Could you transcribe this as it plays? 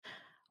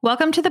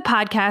Welcome to the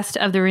podcast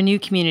of the Renew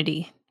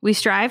community. We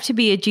strive to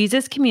be a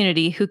Jesus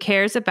community who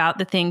cares about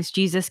the things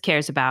Jesus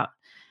cares about.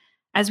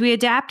 As we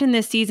adapt in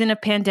this season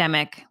of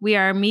pandemic, we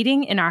are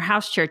meeting in our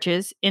house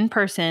churches, in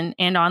person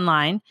and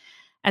online,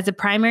 as a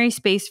primary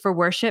space for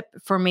worship,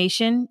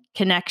 formation,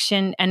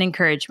 connection, and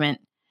encouragement.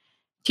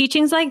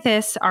 Teachings like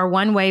this are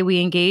one way we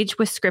engage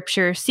with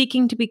Scripture,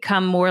 seeking to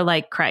become more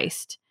like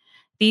Christ.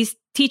 These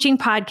teaching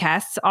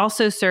podcasts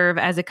also serve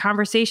as a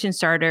conversation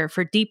starter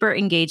for deeper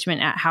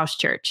engagement at house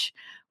church.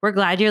 We're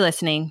glad you're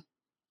listening.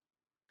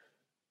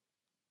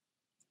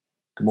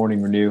 Good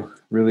morning, Renew.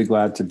 Really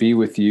glad to be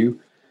with you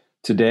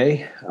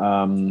today.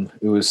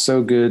 It was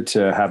so good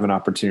to have an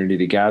opportunity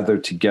to gather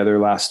together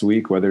last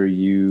week, whether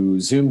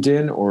you Zoomed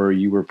in or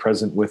you were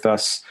present with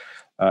us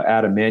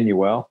at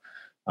Emmanuel.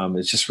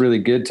 It's just really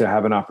good to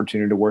have an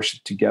opportunity to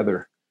worship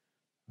together.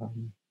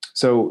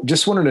 So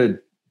just wanted to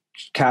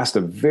cast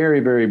a very,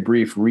 very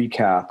brief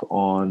recap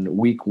on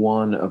week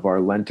one of our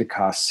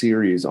Lentacost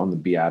series on the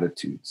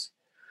Beatitudes.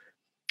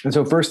 And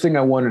so first thing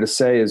I wanted to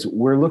say is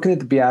we're looking at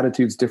the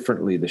Beatitudes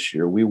differently this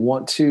year. We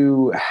want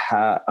to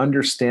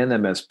understand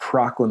them as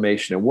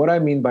proclamation. And what I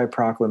mean by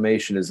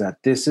proclamation is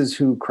that this is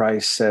who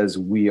Christ says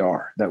we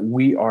are, that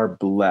we are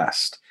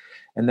blessed.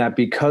 And that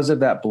because of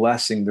that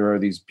blessing, there are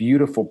these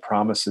beautiful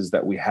promises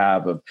that we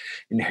have of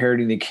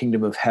inheriting the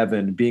kingdom of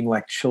heaven, being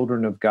like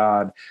children of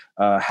God,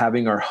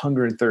 having our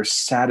hunger and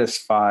thirst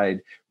satisfied,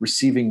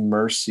 receiving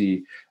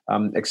mercy,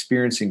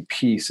 experiencing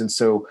peace. And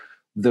so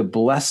the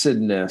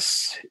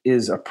blessedness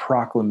is a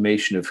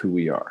proclamation of who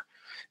we are.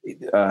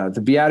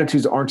 The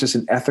Beatitudes aren't just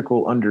an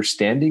ethical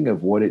understanding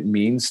of what it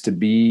means to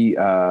be,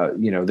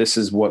 this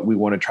is what we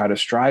want to try to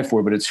strive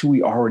for, but it's who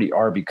we already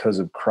are because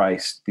of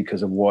Christ,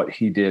 because of what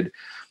he did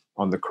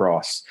on the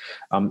cross.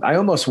 I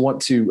almost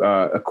want to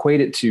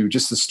equate it to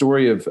just the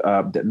story of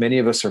that many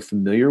of us are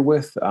familiar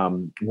with.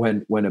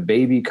 When a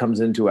baby comes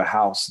into a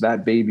house,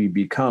 that baby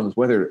becomes,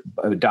 whether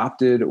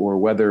adopted or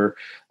whether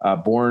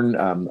born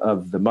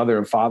of the mother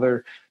and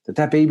father,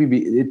 that baby,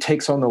 it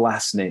takes on the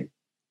last name.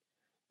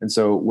 And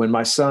so when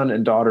my son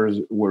and daughters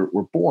were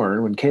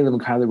born, when Caleb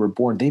and Kylie were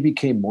born, they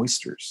became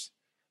moisters.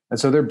 And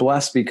so they're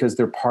blessed because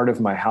they're part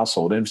of my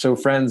household. And so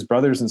friends,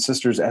 brothers and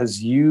sisters,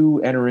 as you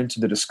enter into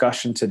the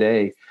discussion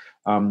today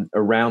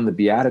around the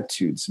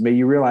Beatitudes, may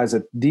you realize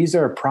that these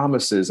are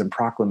promises and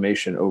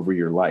proclamation over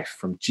your life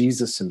from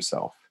Jesus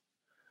himself.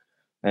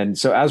 And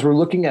so as we're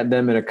looking at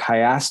them in a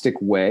chiastic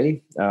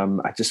way,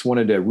 I just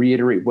wanted to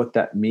reiterate what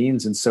that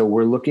means. And so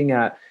we're looking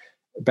at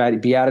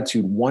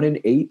Beatitude 1 and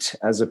 8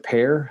 as a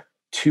pair,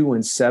 2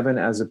 and 7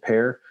 as a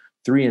pair,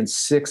 3 and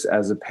 6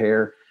 as a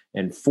pair,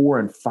 and 4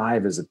 and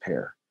 5 as a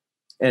pair.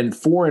 And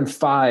 4 and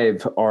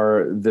 5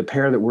 are the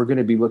pair that we're going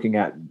to be looking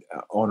at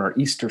on our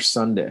Easter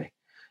Sunday.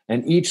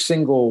 And each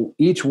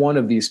one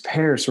of these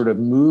pairs sort of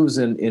moves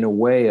in a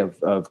way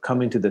of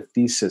coming to the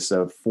thesis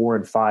of 4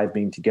 and 5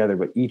 being together,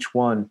 but each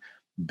one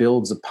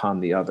builds upon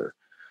the other.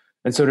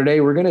 And so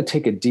today we're going to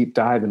take a deep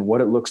dive in what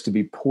it looks to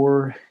be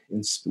poor,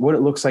 what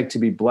it looks like to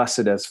be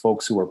blessed as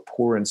folks who are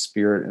poor in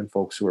spirit and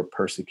folks who are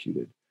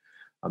persecuted.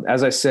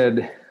 As I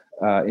said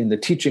in the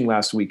teaching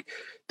last week,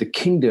 the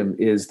kingdom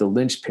is the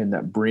linchpin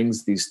that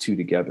brings these two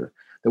together.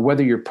 That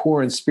whether you're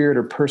poor in spirit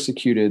or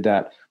persecuted,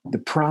 that the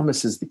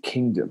promise is the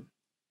kingdom.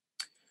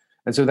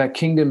 And so that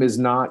kingdom is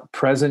not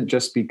present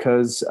just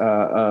because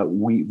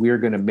we're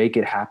going to make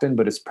it happen,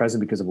 but it's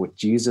present because of what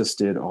Jesus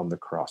did on the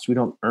cross. We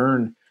don't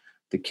earn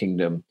the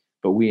kingdom,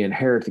 but we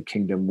inherit the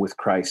kingdom with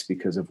Christ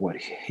because of what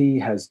he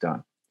has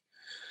done.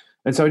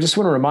 And so I just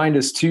want to remind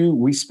us too,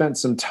 we spent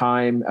some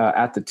time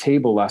at the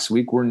table last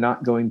week. We're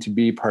not going to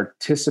be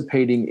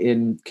participating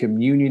in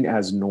communion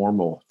as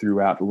normal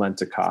throughout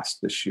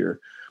Lentacost this year,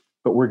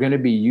 but we're going to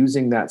be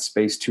using that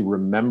space to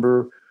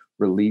remember,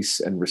 release,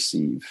 and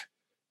receive.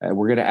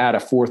 We're going to add a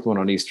fourth one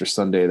on Easter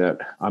Sunday that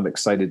I'm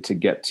excited to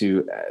get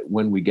to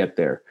when we get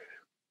there.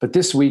 But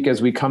this week,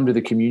 as we come to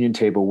the communion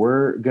table,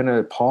 we're going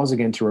to pause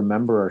again to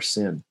remember our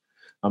sin.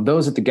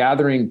 Those at the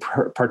gathering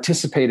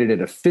participated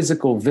in a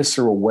physical,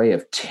 visceral way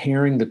of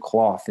tearing the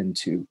cloth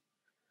into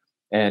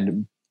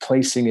and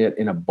placing it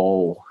in a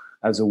bowl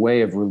as a way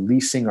of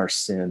releasing our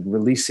sin,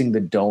 releasing the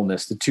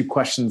dullness. The two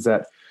questions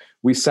that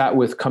we sat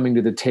with coming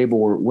to the table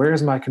were, where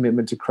is my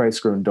commitment to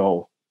Christ grown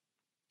dull?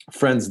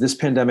 Friends, this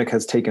pandemic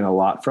has taken a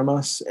lot from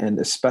us, and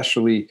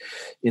especially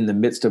in the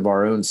midst of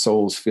our own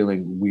souls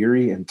feeling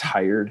weary and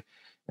tired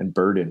and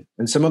burden.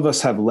 And some of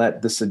us have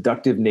let the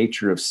seductive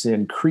nature of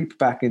sin creep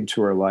back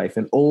into our life,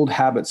 and old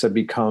habits have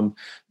become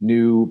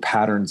new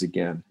patterns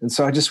again. And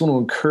so I just want to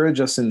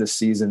encourage us in this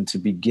season to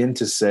begin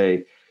to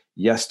say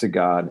yes to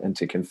God and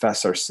to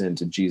confess our sin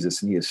to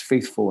Jesus. And he is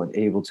faithful and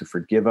able to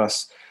forgive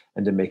us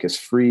and to make us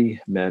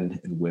free men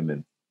and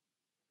women.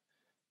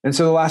 And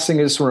so the last thing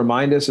I just want to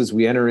remind us as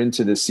we enter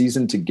into this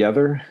season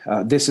together,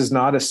 this is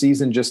not a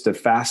season just of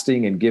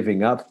fasting and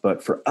giving up,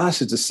 but for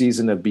us, it's a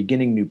season of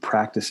beginning new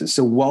practices.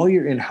 So while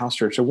you're in house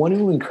church, I want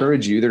to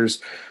encourage you, there's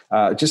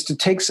just to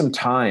take some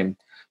time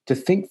to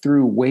think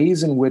through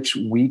ways in which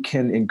we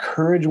can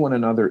encourage one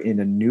another in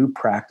a new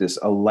practice,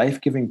 a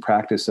life-giving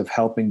practice of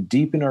helping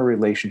deepen our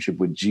relationship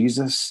with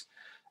Jesus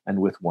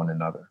and with one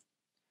another.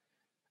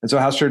 And so,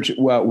 House Church,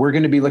 well, we're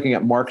going to be looking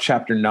at Mark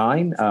chapter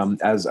 9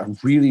 as a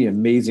really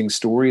amazing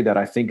story that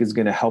I think is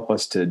going to help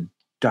us to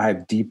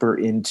dive deeper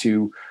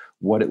into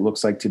what it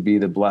looks like to be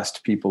the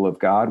blessed people of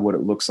God, what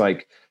it looks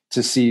like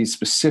to see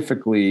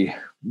specifically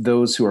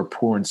those who are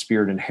poor in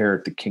spirit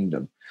inherit the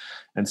kingdom.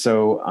 And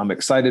so I'm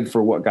excited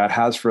for what God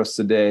has for us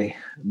today.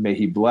 May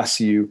he bless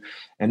you.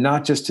 And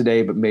not just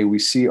today, but may we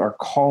see our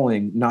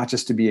calling, not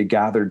just to be a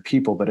gathered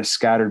people, but a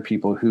scattered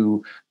people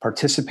who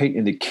participate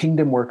in the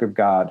kingdom work of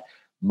God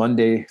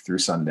Monday through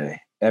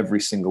Sunday, every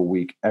single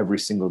week, every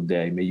single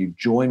day. May you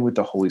join with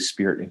the Holy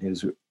Spirit in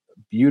his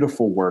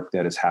beautiful work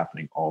that is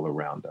happening all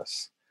around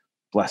us.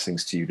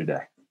 Blessings to you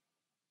today.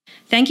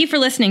 Thank you for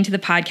listening to the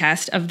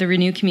podcast of the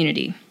Renew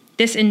Community.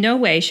 This in no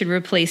way should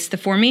replace the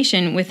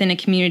formation within a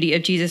community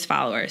of Jesus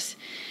followers.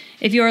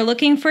 If you are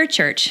looking for a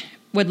church,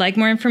 would like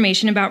more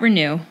information about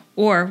Renew,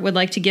 or would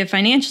like to give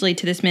financially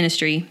to this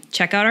ministry,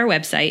 check out our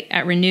website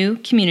at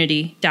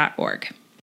renewcommunity.org.